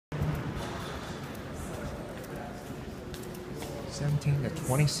17 to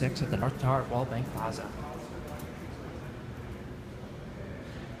 26 at the North Tower at Wall Bank Plaza.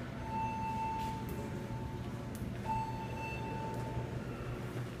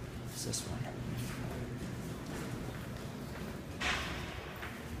 What's this one?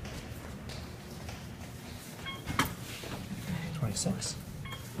 $26.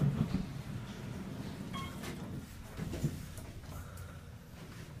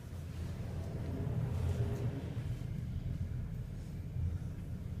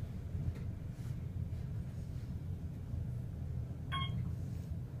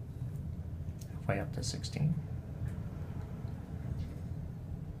 Way up to 16.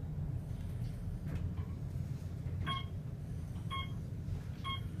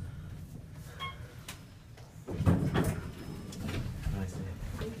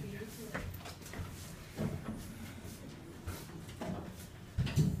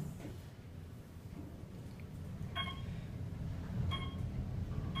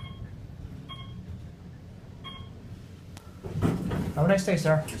 Have a nice day,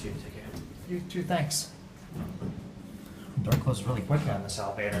 sir. You too, take care. You too, thanks. Door closes really quick on this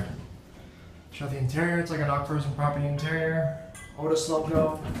elevator. Show the interior, it's like a knock frozen property interior. OTIS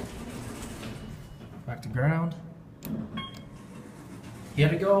logo. Back to ground. Here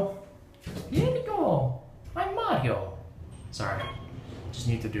we go. Here we go. I'm Mario. Sorry, just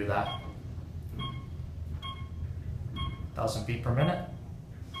need to do that. 1,000 feet per minute.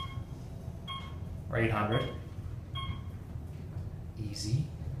 Or 800. Easy.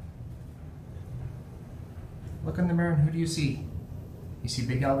 Look in the mirror and who do you see? You see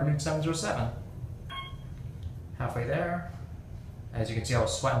big altitude 707. Halfway there. As you can see, I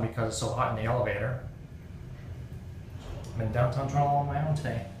was sweating because it's so hot in the elevator. I'm in downtown Toronto on my own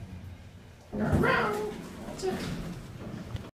today. That's it.